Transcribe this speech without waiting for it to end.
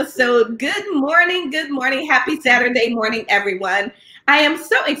So good morning, happy Saturday morning, everyone. I am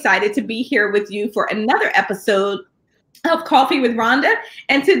so excited to be here with you for another episode of Coffee with Rhonda.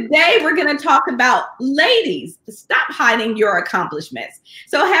 And today we're going to talk about ladies, stop hiding your accomplishments.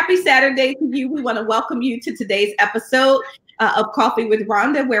 So happy Saturday to you. We want to welcome you to today's episode of Coffee with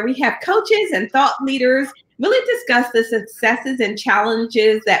Rhonda, where we have coaches and thought leaders really discuss the successes and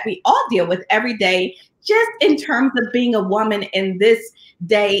challenges that we all deal with every day, just in terms of being a woman in this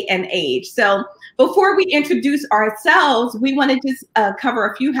day and age. So before we introduce ourselves, we want to just cover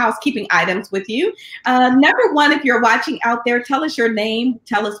a few housekeeping items with you. Number one, if you're watching out there, tell us your name,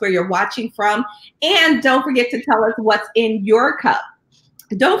 tell us where you're watching from, and don't forget to tell us what's in your cup.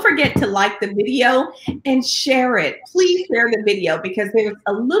 Don't forget to like the video and share it. Please share the video because there's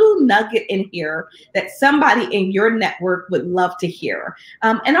a little nugget in here that somebody in your network would love to hear.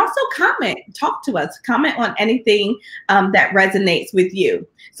 And also comment, talk to us, comment on anything that resonates with you.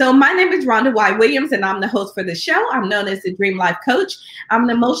 So my name is Rhonda Y. Williams, and I'm the host for the show. I'm known as the Dream Life Coach. I'm an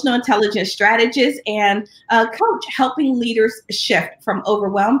emotional intelligence strategist and a coach helping leaders shift from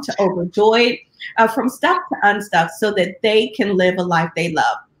overwhelmed to overjoyed, from stuck to unstuck so that they can live a life they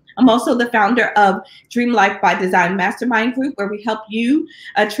love. I'm also the founder of Dream Life by Design Mastermind Group, where we help you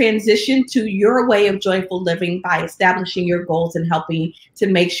transition to your way of joyful living by establishing your goals and helping to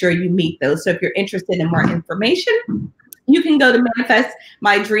make sure you meet those. So if you're interested in more information, you can go to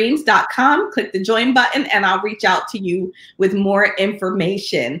manifestmydreams.com, click the join button, and I'll reach out to you with more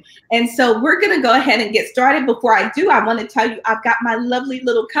information. And so we're going to go ahead and get started. Before I do, I want to tell you I've got my lovely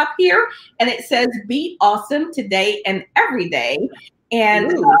little cup here, and it says be awesome today and every day.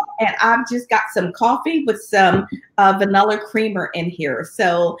 And I've just got some coffee with some vanilla creamer in here.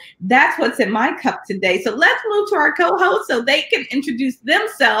 So that's what's in my cup today. So let's move to our co-host so they can introduce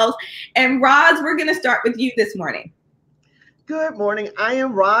themselves. And Roz, we're going to start with you this morning. Good morning. I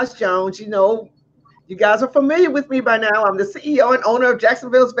am Roz Jones. You know, you guys are familiar with me by now. I'm the CEO and owner of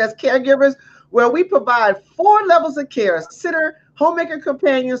Jacksonville's Best Caregivers, where we provide 4 levels of care: sitter, homemaker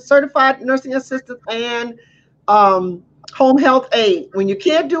companion, certified nursing assistant, and home health aide. When you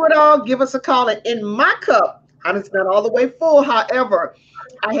can't do it all, give us a call. And in my cup, and it's not all the way full, however,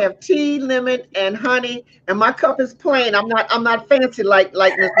 I have tea, lemon, and honey, and my cup is plain. I'm not fancy like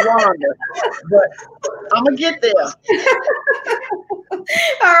Miss Wanda, but I'm gonna get there.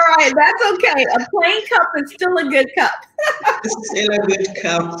 All right, that's okay. A plain cup is still a good cup. It's still a good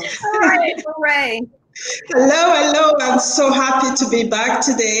cup. All right, hooray. Hello. I'm so happy to be back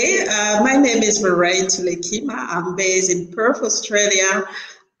today. My name is Marae Tulekima. I'm based in Perth, Australia.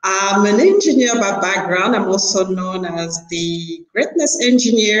 I'm an engineer by background. I'm also known as the Greatness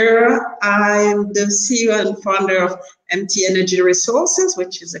Engineer. I'm the CEO and founder of MT Energy Resources,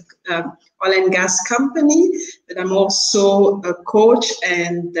 which is a oil and gas company. But I'm also a coach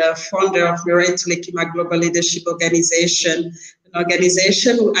and the founder of Marae Tulekima Global Leadership Organization, an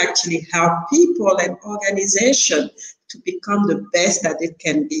organization who actually help people and organization to become the best that it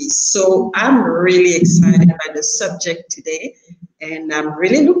can be. So I'm really excited by the subject today, and I'm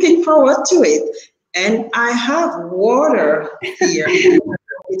really looking forward to it. And I have water here.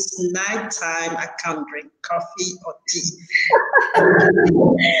 It's nighttime. I can't drink coffee or tea.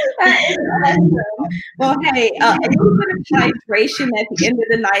 Well, hey, a little bit of hydration at the end of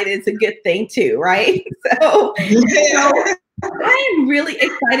the night is a good thing too, right? So, I am really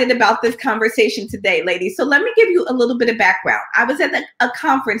excited about this conversation today, ladies. So let me give you a little bit of background. I was at a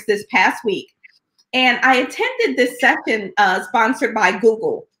conference this past week, and I attended this session sponsored by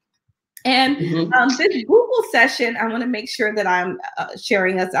Google. And this Google session, I want to make sure that I'm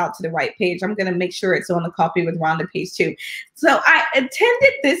sharing us out to the right page. I'm going to make sure it's on the Coffee with Rhonda page too. So I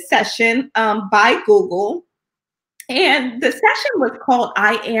attended this session by Google, and the session was called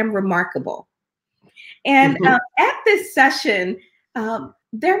I Am Remarkable. And at this session,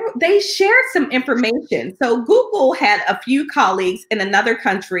 they shared some information. So Google had a few colleagues in another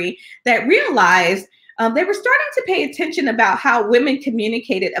country that realized they were starting to pay attention about how women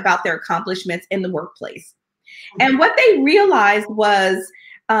communicated about their accomplishments in the workplace. And what they realized was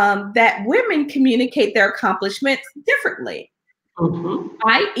that women communicate their accomplishments differently.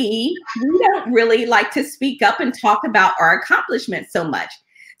 I.e., we don't really like to speak up and talk about our accomplishments so much.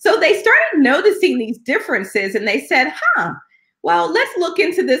 So they started noticing these differences, and they said, well, let's look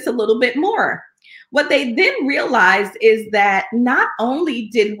into this a little bit more. What they then realized is that not only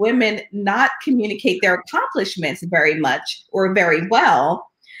did women not communicate their accomplishments very much or very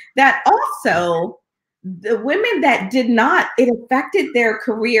well, that also the women that did not, it affected their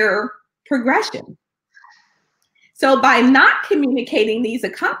career progression. So by not communicating these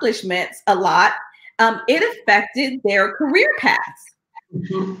accomplishments a lot, it affected their career paths.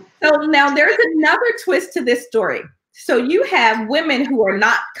 Mhm. So now there's another twist to this story. So you have women who are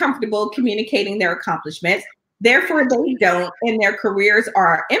not comfortable communicating their accomplishments, therefore they don't, and their careers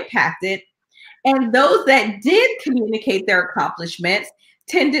are impacted. And those that did communicate their accomplishments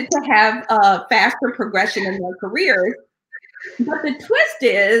tended to have a faster progression in their careers. But the twist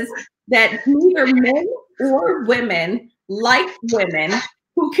is that neither men or women like women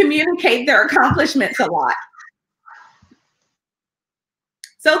who communicate their accomplishments a lot.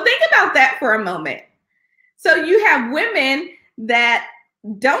 So think about that for a moment. So you have women that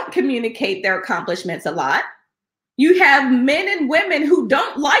don't communicate their accomplishments a lot. You have men and women who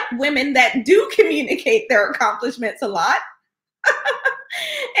don't like women that do communicate their accomplishments a lot.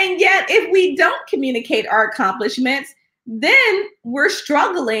 And yet, if we don't communicate our accomplishments, then we're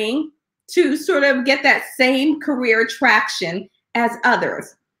struggling to sort of get that same career traction as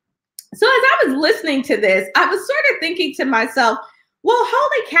others. So as I was listening to this, I was sort of thinking to myself, well,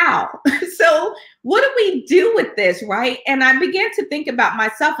 holy cow. So what do we do with this, right? And I began to think about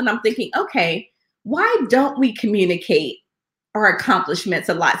myself and I'm thinking, okay, why don't we communicate our accomplishments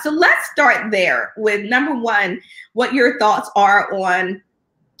a lot? So let's start there with number one, what your thoughts are on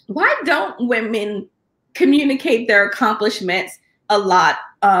why don't women communicate their accomplishments a lot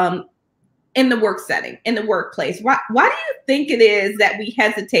in the work setting, in the workplace? Why do you think it is that we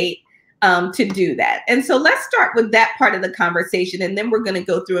hesitate to do that? And so let's start with that part of the conversation, and then we're going to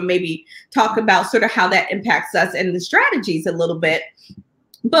go through and maybe talk about sort of how that impacts us and the strategies a little bit.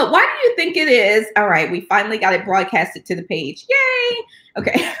 But why do you think it is? All right, we finally got it broadcasted to the page. Yay!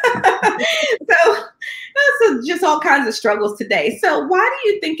 Okay. So just all kinds of struggles today. So why do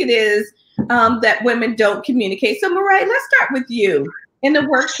you think it is that women don't communicate? So Mireille, let's start with you. In the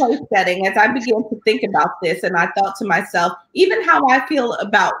workplace setting, as I began to think about this, and I thought to myself, even how I feel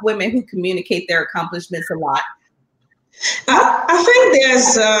about women who communicate their accomplishments a lot. I think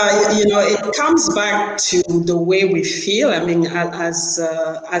there's, it comes back to the way we feel. I mean,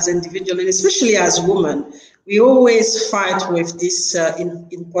 as individuals, and especially as women, we always fight with this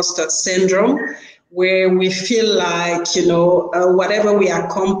imposter syndrome, where we feel like, whatever we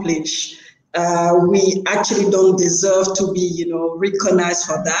accomplish, we actually don't deserve to be, recognized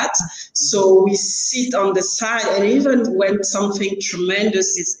for that. So we sit on the side, and even when something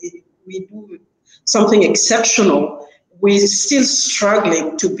tremendous we do something exceptional, we're still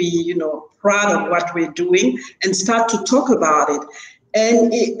struggling to be, proud of what we're doing and start to talk about it.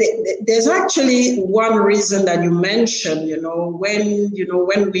 And there's actually one reason that you mentioned,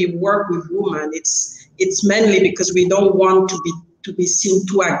 when we work with women, it's mainly because we don't want to be seen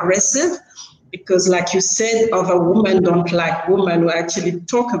too aggressive. Because, like you said, other women don't like women who actually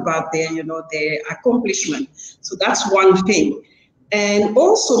talk about their accomplishment. So that's one thing. And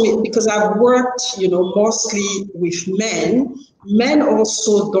also because I've worked, mostly with men. Men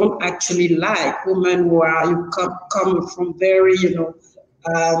also don't actually like women who are come from very,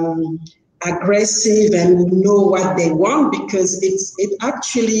 aggressive and know what they want, because it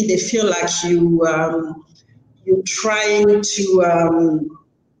actually they feel like you're trying to.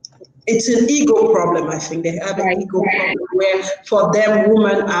 It's an ego problem. I think they have an ego problem where for them,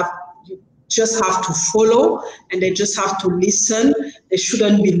 women just have to follow and they just have to listen. They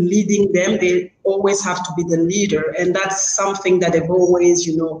shouldn't be leading them. They always have to be the leader. And that's something that they've always,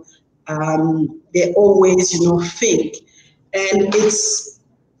 they always, think. And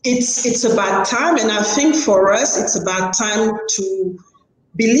it's about time. And I think for us, it's about time to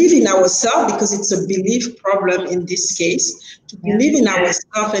believe in ourselves, because it's a belief problem in this case, to believe in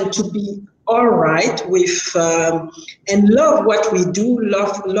ourselves and to be all right with and love what we do,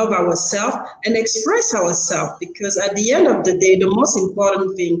 love ourselves and express ourselves, because at the end of the day, the most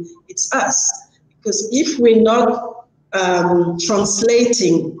important thing, it's us. Because if we're not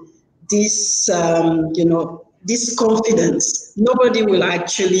translating this, this confidence, nobody will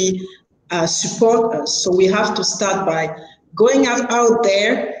actually support us. So we have to start by going out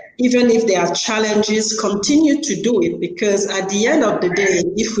there, even if there are challenges, continue to do it, because at the end of the day,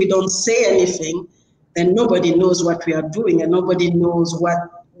 if we don't say anything, then nobody knows what we are doing and nobody knows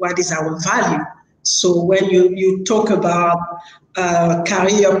what is our value. So when you talk about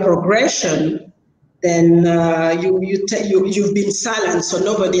career progression, then you've been silent, so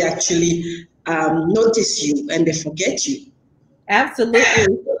nobody actually notice you and they forget you. Absolutely.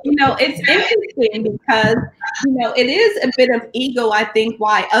 It's interesting because, it is a bit of ego, I think,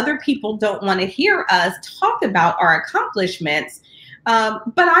 why other people don't want to hear us talk about our accomplishments. But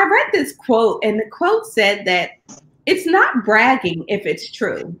I read this quote, and the quote said that it's not bragging if it's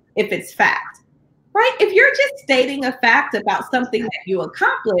true, if it's fact, right? If you're just stating a fact about something that you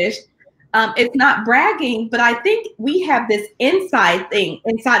accomplished, It's not bragging, but I think we have this inside thing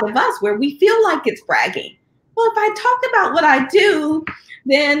inside of us where we feel like it's bragging. Well, if I talk about what I do,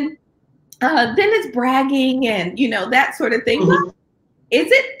 then it's bragging, and that sort of thing. Well, is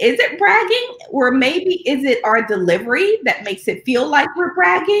it bragging, or maybe is it our delivery that makes it feel like we're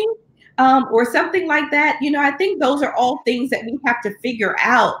bragging, or something like that? I think those are all things that we have to figure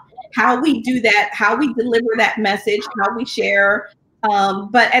out, how we do that, how we deliver that message, how we share.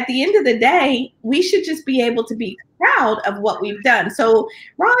 But at the end of the day, we should just be able to be proud of what we've done. So,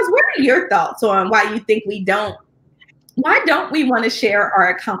 Roz, what are your thoughts on why you think why don't we want to share our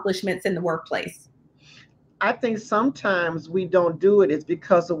accomplishments in the workplace? I think sometimes we don't do it. It's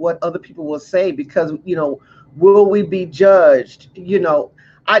because of what other people will say, because, will we be judged?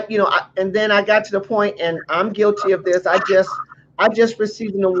 And then I got to the point, and I'm guilty of this. I just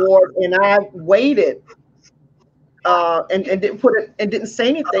received an award, and I waited and didn't say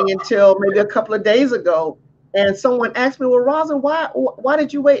anything until maybe a couple of days ago. And someone asked me, well, Rosin, why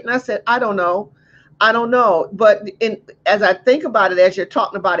did you wait? And I said, I don't know. But as I think about it, as you're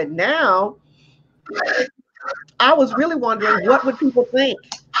talking about it now, I was really wondering, what would people think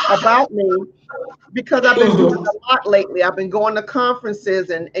about me? Because I've been doing a lot lately. I've been going to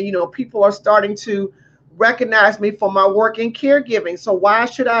conferences, and people are starting to recognize me for my work in caregiving. So why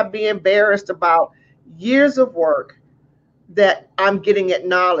should I be embarrassed about years of work that I'm getting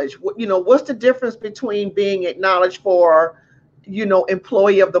acknowledged? What's the difference between being acknowledged for,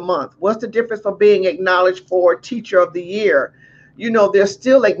 employee of the month? What's the difference for being acknowledged for teacher of the year? There's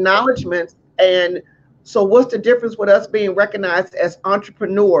still acknowledgments. And so what's the difference with us being recognized as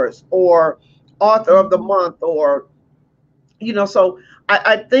entrepreneurs or author of the month, or, so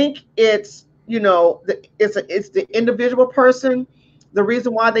I think it's, it's the individual person, the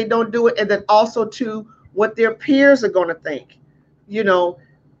reason why they don't do it, and then also to what their peers are going to think,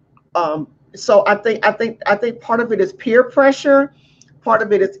 So I think part of it is peer pressure, part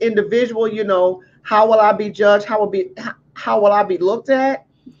of it is individual. How will I be judged? How will I be looked at?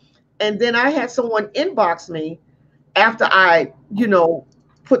 And then I had someone inbox me after I,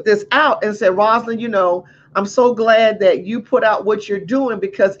 put this out and said, Rosalind, I'm so glad that you put out what you're doing,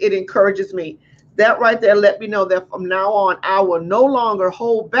 because it encourages me. That right there let me know that from now on, I will no longer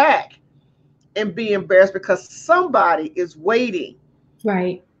hold back and be embarrassed, because somebody is waiting.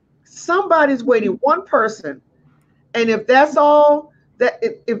 Right. Somebody's waiting, one person. And if that's all, that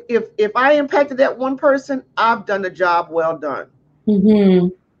if I impacted that one person, I've done a job well done. Mm-hmm.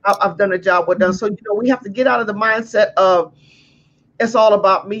 I've done a job well done. So, we have to get out of the mindset of it's all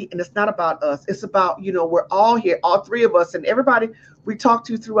about me, and it's not about us. It's about, we're all here, all three of us, and everybody we talk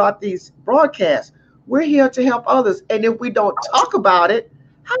to throughout these broadcasts. We're here to help others. And if we don't talk about it,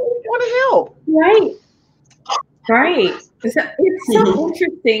 how do we want to help? Right. Right. It's so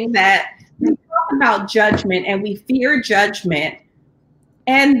interesting that we talk about judgment and we fear judgment,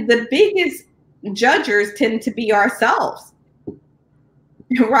 and the biggest judgers tend to be ourselves,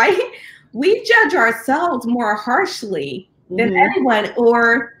 right? We judge ourselves more harshly than anyone.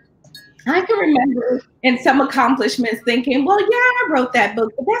 Or I can remember in some accomplishments thinking, well, yeah, I wrote that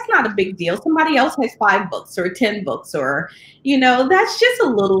book, but that's not a big deal. Somebody else has 5 books or 10 books, or, that's just a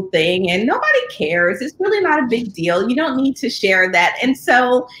little thing and nobody cares. It's really not a big deal. You don't need to share that. And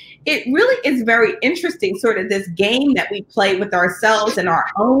so it really is very interesting, sort of this game that we play with ourselves in our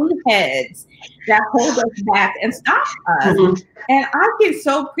own heads that hold us back and stop us. And I can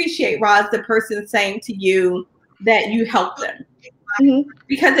so appreciate, Roz, the person saying to you that you help them.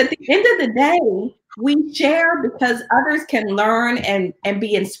 Because at the end of the day, we share because others can learn and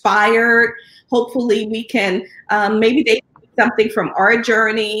be inspired. Hopefully we can, maybe they do something from our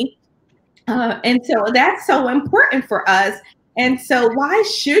journey. And so that's so important for us. And so why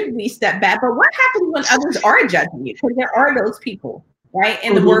should we step back? But what happens when others are judging you? Because there are those people, right,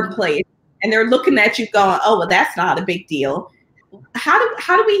 in the workplace, and they're looking at you going, oh, well, that's not a big deal. How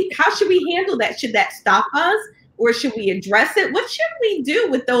should we handle that? Should that stop us? Or should we address it? What should we do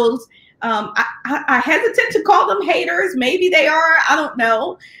with those? I hesitate to call them haters. Maybe they are. I don't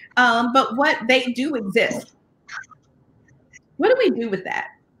know. But what they do exist. What do we do with that?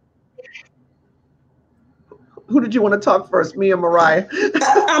 Who did you want to talk first, me or Mariah?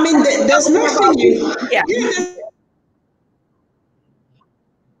 I mean, there's nothing you. Yeah. There's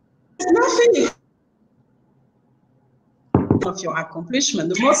nothing of your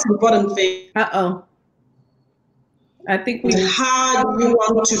accomplishment. The most important thing. I think we. How you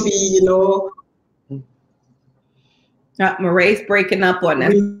want to be, Marie's breaking up on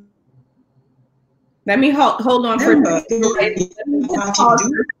us. Let me hold on for a second.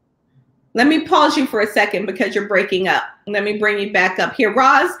 Let me pause you for a second because you're breaking up. Let me bring you back up here.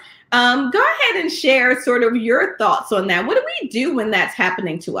 Roz, Go ahead and share sort of your thoughts on that. What do we do when that's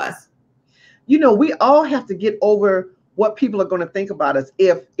happening to us? You know, we all have to get over what people are going to think about us.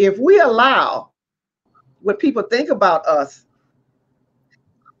 If we allow what people think about us,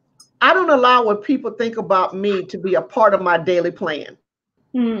 I don't allow what people think about me to be a part of my daily plan.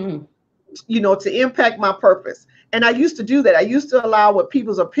 You know, to impact my purpose. And I used to do that. I used to allow what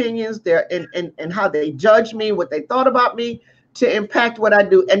people's opinions, their and how they judge me, what they thought about me, to impact what I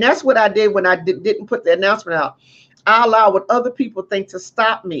do. And that's what I did when I didn't put the announcement out. I allow what other people think to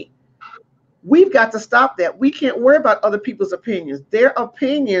stop me. We've got to stop that. We can't worry about other people's opinions. Their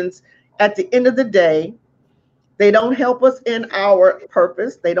opinions, at the end of the day, they don't help us in our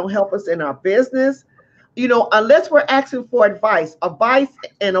purpose. They don't help us in our business. You know, unless we're asking for advice. Advice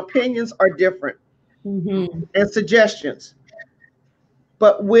and opinions are different, and suggestions.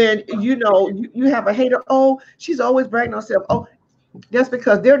 But when, you know, you have a hater, oh, she's always bragging on herself. Oh, that's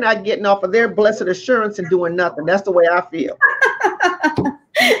because they're not getting off of their blessed assurance and doing nothing. That's the way I feel.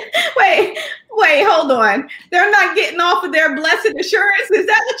 Wait, hold on. They're not getting off of their blessed assurance. Is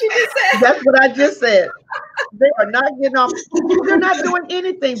that what you just said? That's what I just said. They are not getting off. They're not doing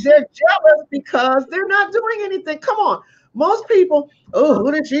anything. They're jealous because they're not doing anything. Come on. Most people, oh,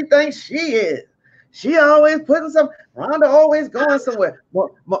 who does she think she is? She always putting some, Rhonda always going somewhere.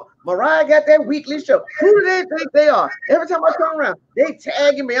 Mariah got that weekly show. Who do they think they are? Every time I come around, they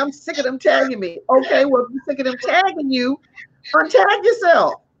tagging me. I'm sick of them tagging me. Okay, well, if you're sick of them tagging you, untag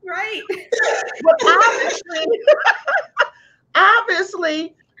yourself. Right. But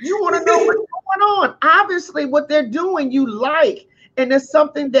obviously, you want to know what's going on. Obviously, what they're doing, you like. And it's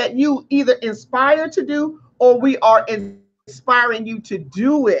something that you either inspire to do, or we are inspiring you to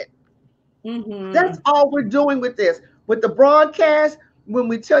do it. That's all we're doing with this. With the broadcast, when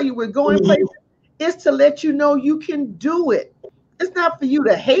we tell you we're going places, it's to let you know you can do it. It's not for you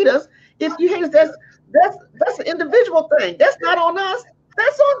to hate us. If you hate us, that's an individual thing. That's not on us.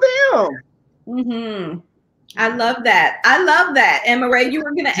 That's on them. I love that. I love that. And Marie, you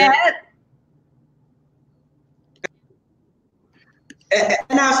were going to add?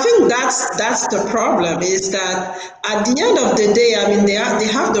 And I think that's the problem, is that at the end of the day, I mean, they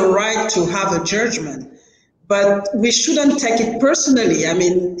have the right to have a judgment, but we shouldn't take it personally. I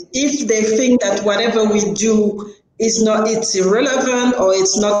mean, if they think that whatever we do it's irrelevant or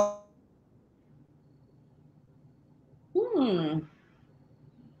it's not.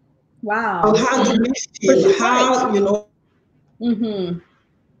 Wow. How do we feel? How, you know? And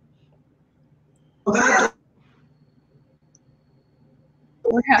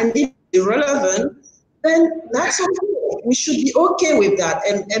if it's irrelevant, then that's okay. We should be okay with that.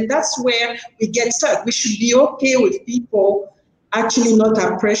 And that's where we get stuck. We should be okay with people actually not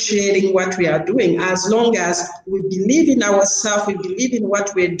appreciating what we are doing, as long as we believe in ourselves, we believe in what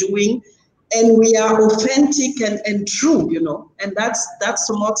we're doing, and we are authentic and true, you know, and that's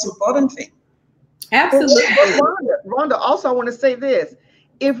the most important thing. Absolutely. But Rhonda, also I want to say this.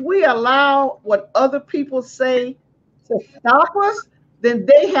 If we allow what other people say to stop us, then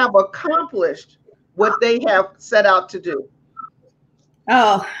they have accomplished what they have set out to do.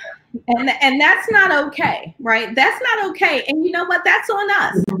 Oh, and that's not okay, right? That's not okay. And you know what? That's on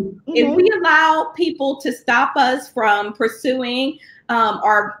us. If we allow people to stop us from pursuing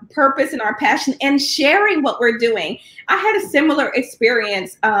our purpose and our passion and sharing what we're doing. I had a similar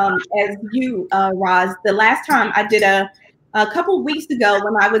experience as you, Roz. The last time I did a couple of weeks ago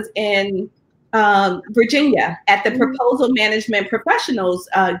when I was in Virginia at the Proposal Management Professionals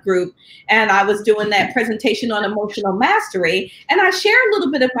group, and I was doing that presentation on emotional mastery, and I shared a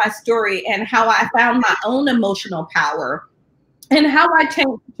little bit of my story and how I found my own emotional power and how I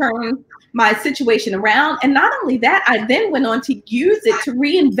turned my situation around. And not only that, I then went on to use it to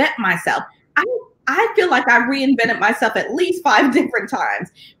reinvent myself. I feel like I reinvented myself at least 5 different times,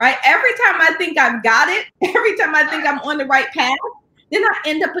 right? Every time I think I've got it, every time I think I'm on the right path, then I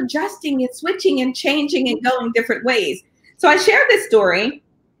end up adjusting and switching and changing and going different ways. So I shared this story,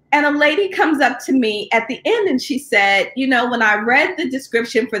 and a lady comes up to me at the end and she said, you know, when I read the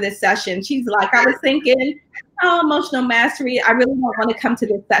description for this session, she's like, I was thinking, oh, emotional mastery, I really don't want to come to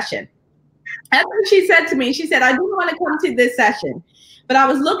this session. That's what she said to me. She said, I do want to come to this session, but I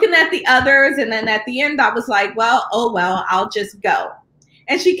was looking at the others. And then at the end, I was like, well, I'll just go.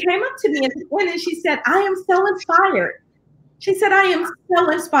 And she came up to me at the end and she said, I am so inspired. She said, I am so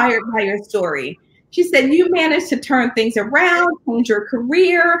inspired by your story. She said, you managed to turn things around, change your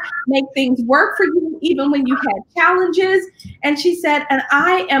career, make things work for you, even when you had challenges. And she said, and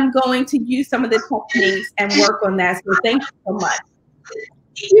I am going to use some of the techniques and work on that. So thank you so much.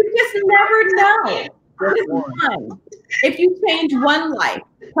 You just never know. If you change one life,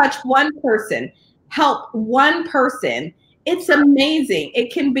 touch one person, help one person, it's amazing.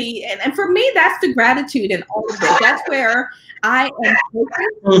 It can be, and for me, that's the gratitude in all of this. That's where I am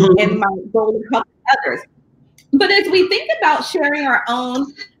focused in my goal of helping others. But as we think about sharing our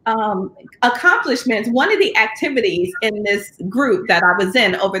own accomplishments, one of the activities in this group that I was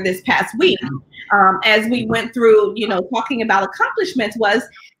in over this past week, as we went through, talking about accomplishments, was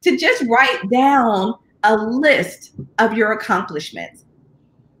to just write down a list of your accomplishments.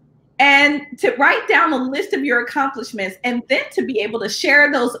 And to write down a list of your accomplishments and then to be able to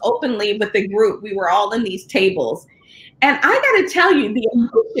share those openly with the group. We were all in these tables. And I got to tell you, the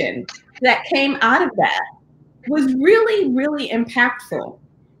emotion that came out of that was really, really impactful.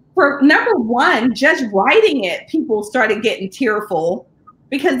 For number one, just writing it, people started getting tearful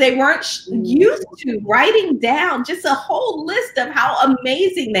because they weren't used to writing down just a whole list of how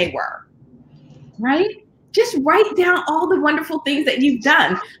amazing they were, right? Just write down all the wonderful things that you've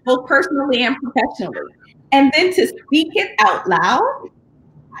done, both personally and professionally. And then to speak it out loud,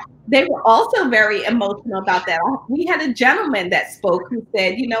 they were also very emotional about that. We had a gentleman that spoke who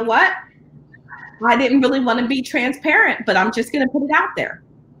said, you know what? I didn't really want to be transparent, but I'm just going to put it out there.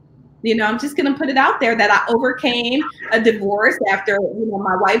 I'm just going to put it out there that I overcame a divorce after,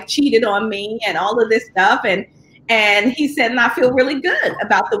 my wife cheated on me and all of this stuff. And he said, and I feel really good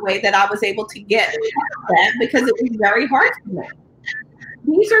about the way that I was able to get that because it was very hard for me.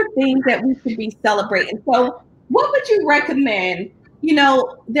 These are things that we should be celebrating. So what would you recommend?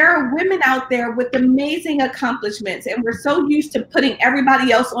 There are women out there with amazing accomplishments, and we're so used to putting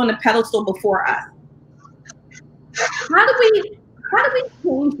everybody else on a pedestal before us. How do we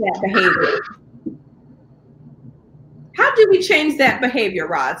change that behavior? How do we change that behavior,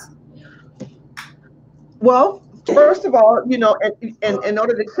 Roz? Well, first of all, in order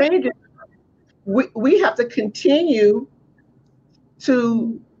to change it, we have to continue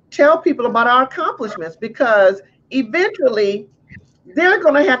to tell people about our accomplishments, because eventually they're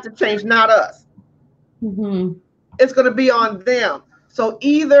going to have to change, not us. Mm-hmm. It's going to be on them. So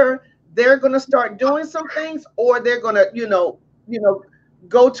either they're going to start doing some things, or they're going to,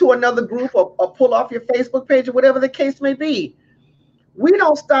 go to another group or pull off your Facebook page or whatever the case may be. We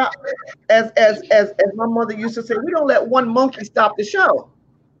don't stop, as my mother used to say, we don't let one monkey stop the show.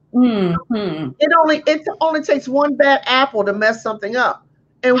 Mm-hmm. It only takes one bad apple to mess something up,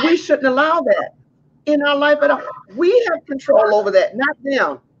 and we shouldn't allow that in our life at all. We have control over that, not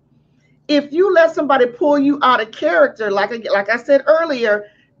them. If you let somebody pull you out of character, like I said earlier,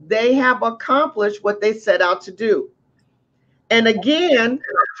 they have accomplished what they set out to do. And again,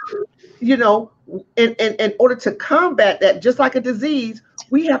 in order to combat that, just like a disease,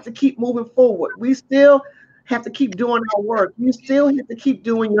 we have to keep moving forward. We still have to keep doing our work. You still have to keep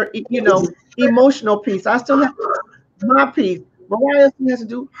doing your, emotional piece. I still have my piece. Mariah still has to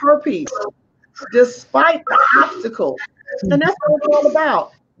do her piece, despite the obstacle. And that's what it's all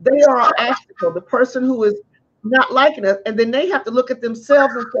about. They are an obstacle, the person who is not liking us. And then they have to look at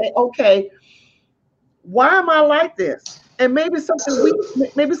themselves and say, okay, why am I like this? And maybe something we're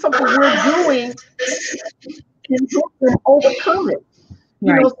doing can help them overcome it.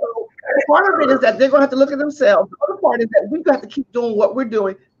 Right. So part of it is that they're going to have to look at themselves. The other part is that we've got to keep doing what we're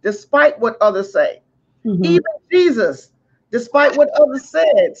doing, despite what others say. Mm-hmm. Even Jesus, despite what others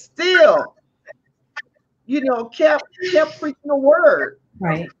said, still, kept preaching the word.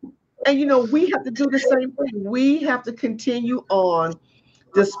 Right. And we have to do the same thing. We have to continue on,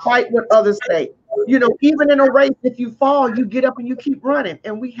 despite what others say. Even in a race, if you fall, you get up and you keep running.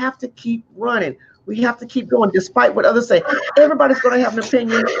 And we have to keep running. We have to keep going, despite what others say. Everybody's going to have an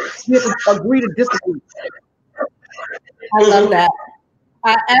opinion. We have to agree to disagree. I love that.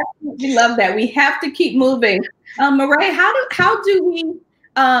 I absolutely love that. We have to keep moving. Mariah, how do we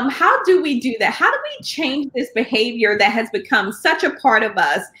do that? How do we change this behavior that has become such a part of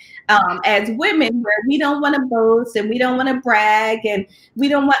us as women, where we don't want to boast and we don't want to brag and we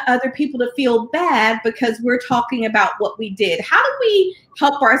don't want other people to feel bad because we're talking about what we did? How do we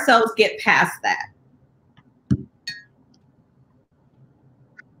help ourselves get past that?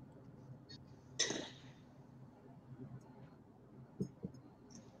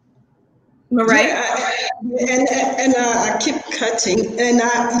 Mariah? I keep cutting, and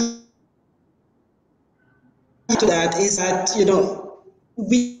that is that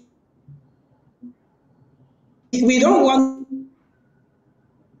we don't want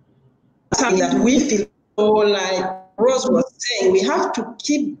something that we feel, like Rose was saying, we have to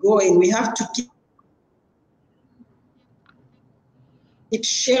keep going. We have to keep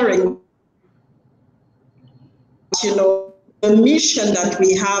sharing, the mission that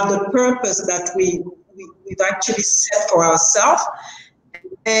we have, the purpose that we we've actually set for ourselves,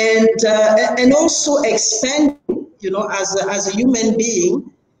 and also expand, as a human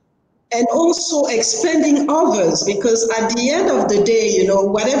being, and also expanding others, because at the end of the day,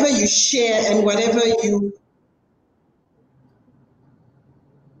 whatever you share and whatever you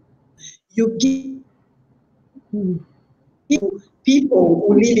give people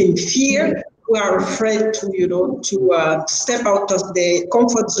who live in fear, who are afraid to step out of their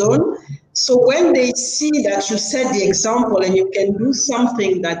comfort zone. So when they see that you set the example and you can do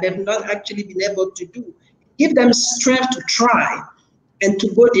something that they've not actually been able to do, give them strength to try and to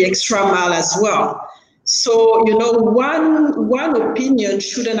go the extra mile as well. So, one opinion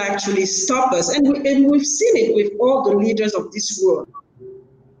shouldn't actually stop us. And we've seen it with all the leaders of this world.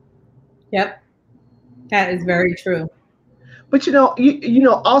 Yep. That is very true. But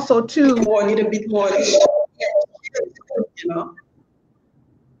also too, a little bit more,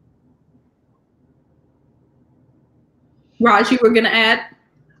 Raj, you were going to add?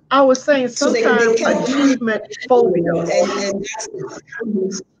 I was saying sometimes achievement phobia.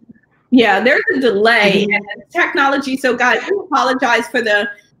 Yeah, there's a delay and technology. So guys, we apologize for the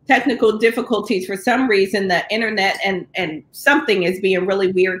technical difficulties. For some reason, the internet and something is being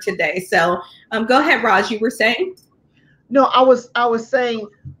really weird today. So go ahead, Raj, you were saying? No, I was saying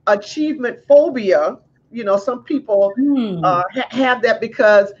achievement phobia. Some people have that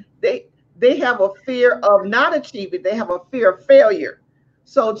because they have a fear of not achieving. They have a fear of failure.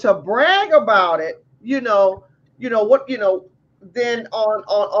 So to brag about it, then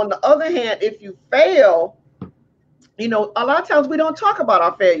on the other hand, if you fail, a lot of times we don't talk about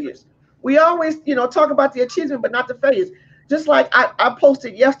our failures. We always, talk about the achievement, but not the failures. Just like I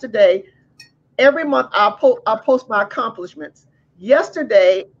posted yesterday. Every month I post my accomplishments.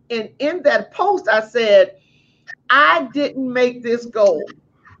 Yesterday, in that post, I said, I didn't make this goal.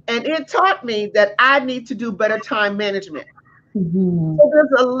 And it taught me that I need to do better time management. Mm-hmm. So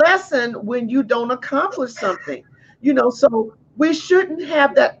there's a lesson when you don't accomplish something, so we shouldn't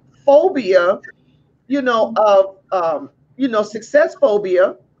have that phobia, of, success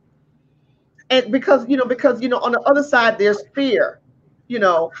phobia. And because on the other side, there's fear,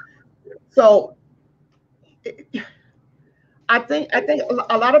 so I think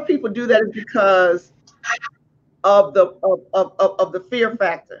a lot of people do that because of the fear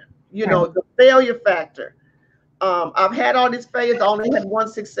factor, the failure factor. I've had all these failures. I only had one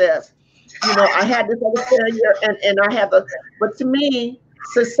success. I had this other failure, and I have but to me,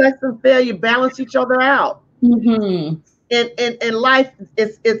 success and failure balance each other out. Mm-hmm. In life,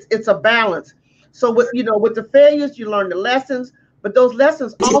 it's a balance. So with the failures, you learn the lessons, but those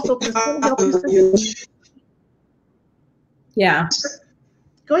lessons also can still help you succeed. Yeah.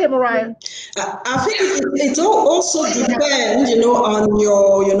 Go ahead, Mariah. I think it also depends, on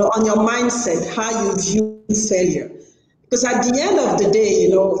your mindset, how you view failure. Because at the end of the day,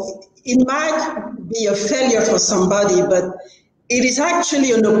 it might be a failure for somebody, but it is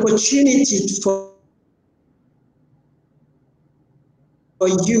actually an opportunity for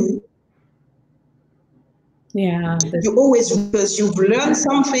you. Yeah. You always, because you've learned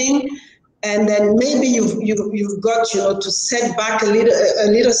something, and then maybe you've got to set back a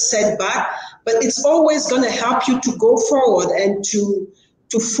little setback, but it's always going to help you to go forward and to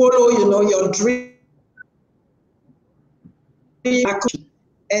follow your dream.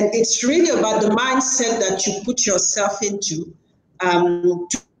 And it's really about the mindset that you put yourself into,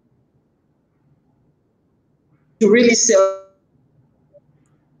 to really say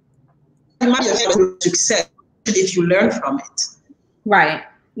success if you learn from it. Right.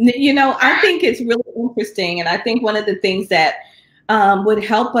 I think it's really interesting. And I think one of the things that would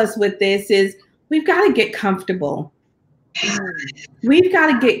help us with this is we've got to get comfortable. We've got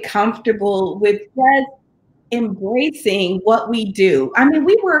to get comfortable with just embracing what we do. I mean,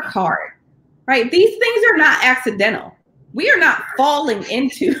 we work hard, right? These things are not accidental. We are not falling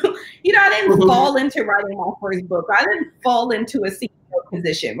into, I didn't fall into writing my first book. I didn't fall into a CEO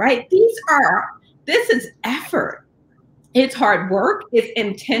position, right? This is effort. It's hard work, it's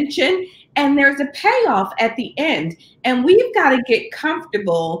intention, and there's a payoff at the end. And we've got to get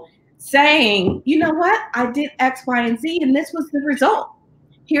comfortable saying, you know what? I did X, Y, and Z, and this was the result.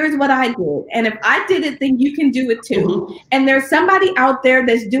 Here's what I did. And if I did it, then you can do it too. Mm-hmm. And there's somebody out there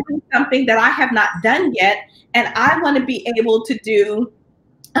that's doing something that I have not done yet. And I want to be able to do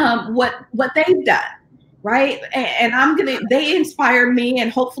what they've done. Right. And they inspire me.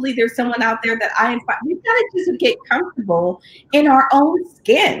 And hopefully there's someone out there that I inspire. We've got to just get comfortable in our own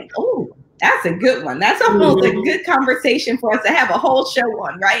skin. Oh, that's a good one. That's almost a good conversation for us to have a whole show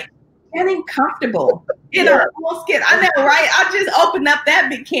on, right? Getting comfortable in our own skin. I know, right? I just opened up that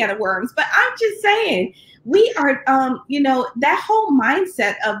big can of worms, but I'm just saying we are, that whole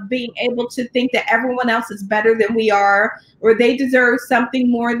mindset of being able to think that everyone else is better than we are, or they deserve something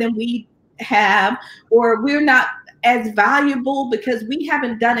more than we have, or we're not as valuable because we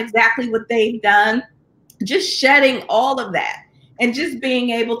haven't done exactly what they've done. Just shedding all of that and just being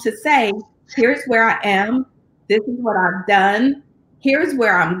able to say, here's where I am. This is what I've done. Here's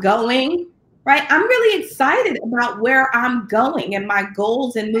where I'm going. Right? I'm really excited about where I'm going and my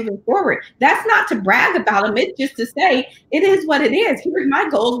goals and moving forward. That's not to brag about them. It's just to say it is what it is. Here's my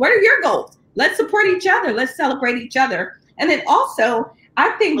goals. What are your goals? Let's support each other. Let's celebrate each other. And then also, I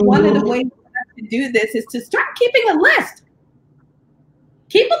think one of the ways to do this is to start keeping a list.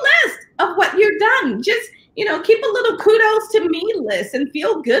 Keep a list of what you've done. Just, keep a little kudos to me list and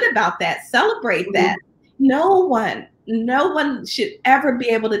feel good about that. Celebrate that. No one should ever be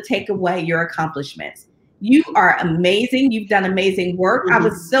able to take away your accomplishments. You are amazing. You've done amazing work. I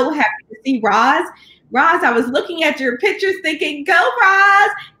was so happy to see Roz. Roz, I was looking at your pictures thinking, go Roz,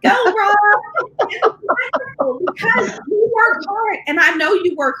 go Roz. Because you work hard, and I know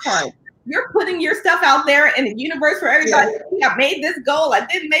you work hard. You're putting your stuff out there in the universe for everybody. Yeah. I made this goal. I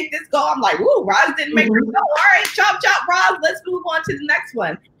didn't make this goal. I'm like, woo, Roz didn't make her goal. All right, chop, chop, Roz. Let's move on to the next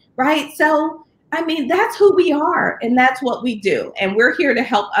one. Right? So, I mean, that's who we are, and that's what we do. And we're here to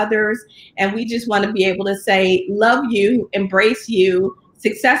help others. And we just want to be able to say, love you, embrace you,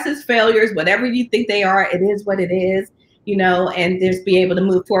 successes, failures, whatever you think they are, it is what it is, and just be able to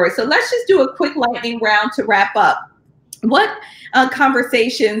move forward. So let's just do a quick lightning round to wrap up. What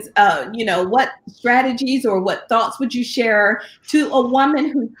conversations, what strategies or what thoughts would you share to a woman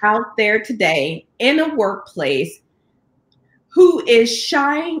who's out there today in a workplace who is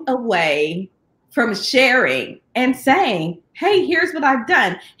shying away from sharing and saying, hey, here's what I've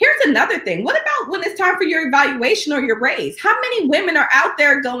done. Here's another thing. What about when it's time for your evaluation or your raise? How many women are out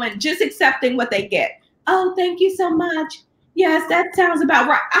there going, just accepting what they get? Oh, thank you so much. Yes, that sounds about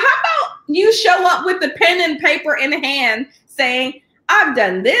right. How about you show up with the pen and paper in hand saying, I've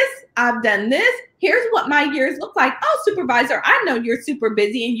done this, I've done this. Here's what my years look like. Oh, supervisor, I know you're super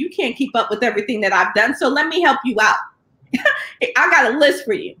busy and you can't keep up with everything that I've done. So let me help you out. I got a list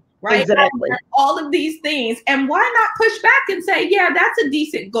for you. Right? Exactly. All of these things. And why not push back and say, yeah, that's a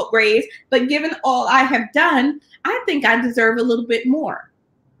decent raise, but given all I have done, I think I deserve a little bit more.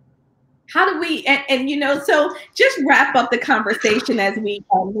 How do we, so just wrap up the conversation as we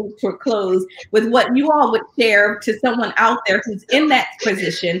move to a close with what you all would share to someone out there who's in that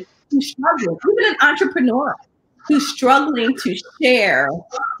position, who's struggling, even an entrepreneur who's struggling to share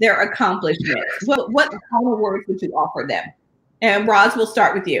their accomplishments. What final words would you offer them? And Roz, we'll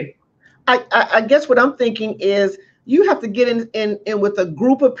start with you. I guess what I'm thinking is you have to get in with a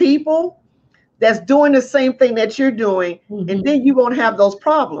group of people that's doing the same thing that you're doing, and then you won't have those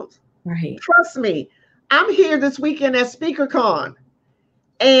problems. Right. Trust me. I'm here this weekend at SpeakerCon,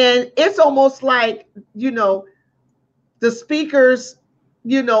 and it's almost like, the speakers,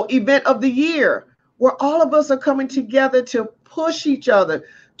 event of the year, where all of us are coming together to push each other,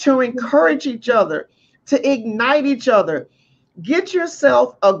 to encourage each other, to ignite each other. Get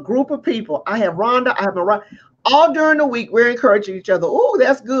yourself a group of people. I have Rhonda, I have Mariah. All during the week, we're encouraging each other. Oh,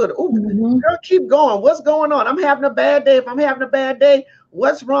 that's good. Oh, girl, keep going. What's going on? I'm having a bad day. If I'm having a bad day,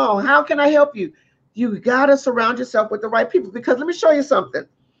 what's wrong? How can I help you? You got to surround yourself with the right people, because let me show you something.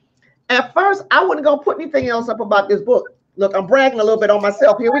 At first, I wasn't going to put anything else up about this book. Look, I'm bragging a little bit on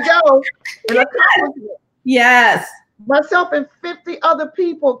myself. Here we go. Yes. Myself and 50 other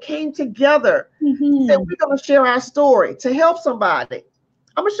people came together. Said, we're going to share our story to help somebody.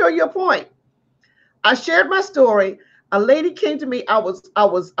 I'm going to show you a point. I shared my story. A lady came to me. I was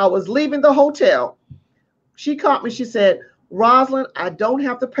leaving the hotel. She caught me. She said, Rosalind, I don't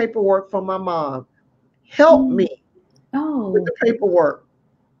have the paperwork from my mom. Help me with the paperwork.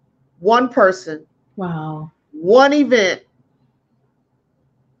 One person. Wow. One event.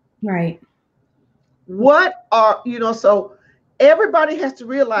 Right. What are, so everybody has to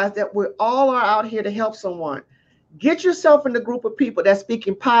realize that we all are out here to help someone. Get yourself in the group of people that's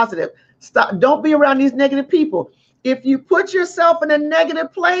speaking positive. Stop. Don't be around these negative people. If you put yourself in a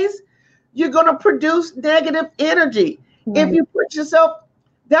negative place, you're going to produce negative energy. Right. If you put yourself,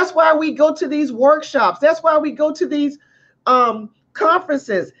 that's why we go to these workshops. That's why we go to these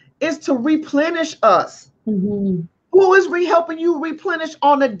conferences, is to replenish us. Who is helping you replenish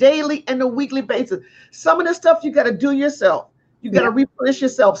on a daily and a weekly basis? Some of the stuff you got to do yourself. You got to replenish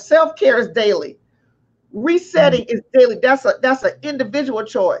yourself. Self-care is daily. Resetting is daily. That's an individual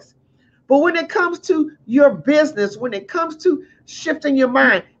choice. But when it comes to your business, when it comes to shifting your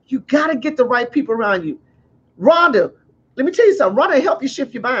mind, you got to get the right people around you. Rhonda, let me tell you something. Rhonda will help you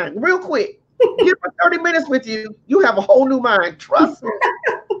shift your mind real quick. Give her 30 minutes with you. You have a whole new mind. Trust me.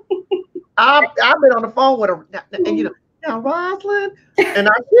 I've been on the phone with her, and now Rosalind, and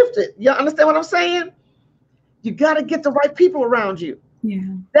I shifted. You understand what I'm saying? You got to get the right people around you. Yeah.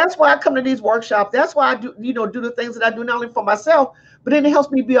 That's why I come to these workshops. That's why I do the things that I do not only for myself, but then it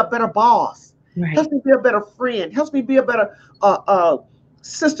helps me be a better boss. Right. Helps me be a better friend. Helps me be a better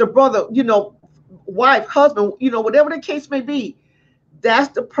sister, brother, wife, husband, whatever the case may be. That's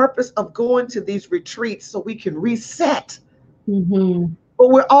the purpose of going to these retreats, so we can reset. Mm-hmm. But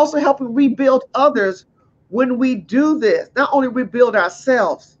we're also helping rebuild others when we do this. Not only rebuild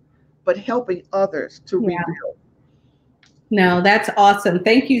ourselves, but helping others to rebuild. No, that's awesome.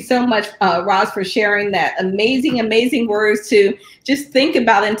 Thank you so much, Roz, for sharing that amazing words to just think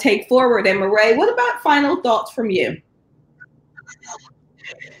about and take forward. And Marae, what about final thoughts from you?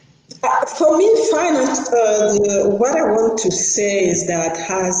 For me, what I want to say is that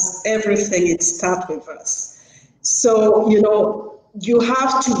has everything, it starts with us. So, you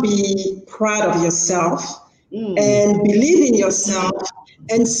have to be proud of yourself and believe in yourself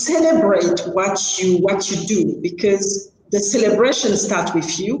and celebrate what you do, because the celebration starts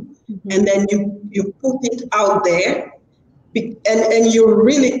with you, and then you put it out there, and you're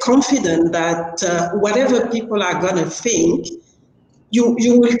really confident that whatever people are going to think, you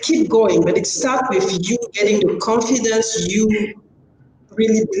will keep going. But it starts with you getting the confidence, you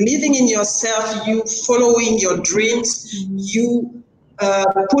really believing in yourself, you following your dreams, you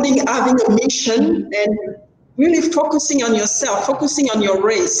having a mission, and really focusing on yourself, focusing on your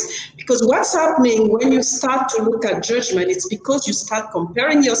race. Because what's happening when you start to look at judgment, it's because you start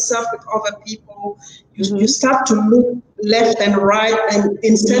comparing yourself with other people. You start to look left and right, and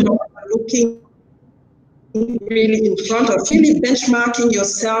instead of looking really in front of, really benchmarking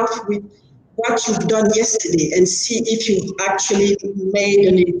yourself with what you've done yesterday and see if you've actually made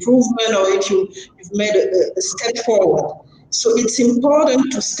an improvement or if you've made a step forward. So it's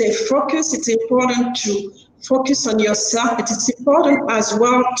important to stay focused. It's important to focus on yourself, but it's important as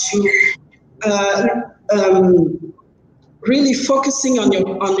well to really focusing on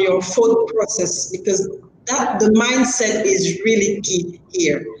your thought process, because the mindset is really key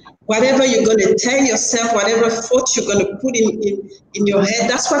here. Whatever you're going to tell yourself, whatever thoughts you're going to put in your head,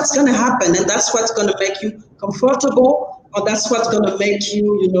 that's what's going to happen, and that's what's going to make you comfortable, or that's what's going to make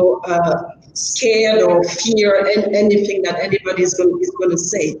you, scared or fear anything that anybody is going to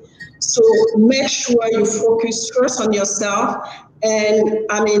say. So make sure you focus first on yourself. And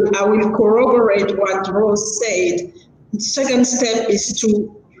I will corroborate what Rose said. The second step is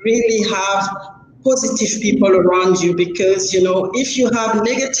to really have positive people around you, because if you have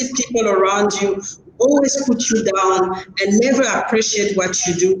negative people around you, always put you down and never appreciate what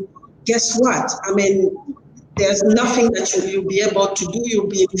you do, guess what? There's nothing that you'll be able to do. You'll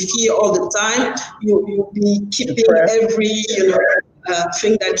be in fear all the time. You'll be keeping every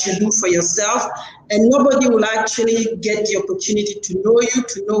thing that you do for yourself, and nobody will actually get the opportunity to know you,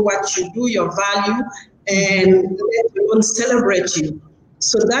 to know what you do, your value, and let everyone celebrate you.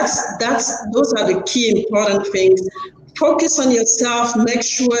 So those are the key important things. Focus on yourself. Make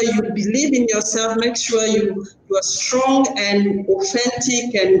sure you believe in yourself. Make sure you are strong and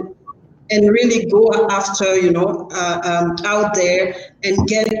authentic, and really go after, out there and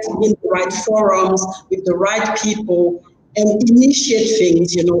get in the right forums with the right people and initiate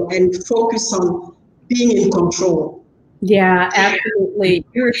things, and focus on being in control. Yeah, absolutely.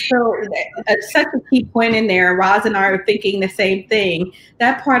 You're such a key point in there. Roz and I are thinking the same thing.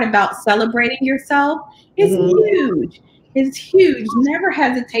 That part about celebrating yourself is huge. It's huge. Never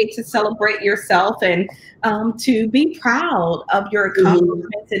hesitate to celebrate yourself and to be proud of your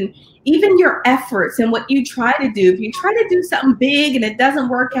accomplishments and even your efforts and what you try to do. If you try to do something big and it doesn't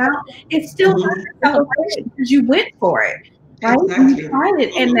work out, it's still a celebration because you went for it. Right? Exactly. You tried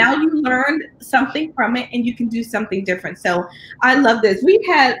it, and now you learned something from it, and you can do something different. So I love this. We've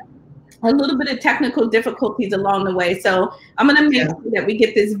had a little bit of technical difficulties along the way, so I'm going to make sure that we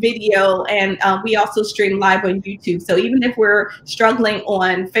get this video, and we also stream live on YouTube. So even if we're struggling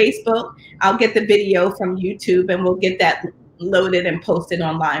on Facebook, I'll get the video from YouTube, and we'll get that loaded and posted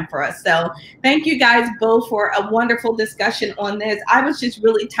online for us. So thank you guys both for a wonderful discussion on this. I was just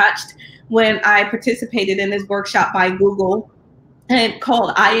really touched when I participated in this workshop by Google and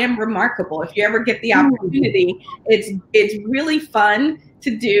called I Am Remarkable. If you ever get the opportunity, it's really fun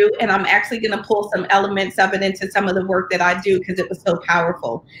to do, and I'm actually going to pull some elements of it into some of the work that I do because it was so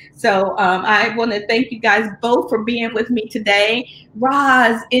powerful. So I want to thank you guys both for being with me today.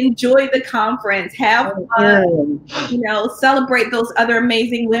 Roz, enjoy the conference. Have fun. Celebrate those other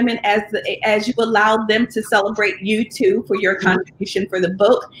amazing women as you allow them to celebrate you too for your contribution for the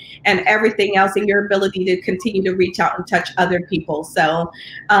book and everything else, and your ability to continue to reach out and touch other people. So,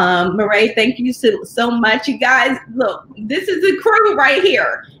 Marae, thank you so much. You guys, look, this is the crew right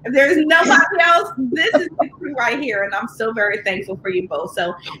here. If there's nobody else, this is the crew right here, and I'm so very thankful for you both.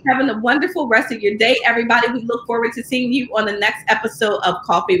 So, having a wonderful rest of your day, everybody. We look forward to seeing you on the next episode of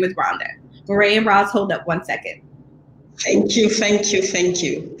Coffee with Rhonda. Marae and Roz, hold up 1 second. Thank you, thank you, thank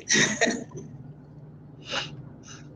you.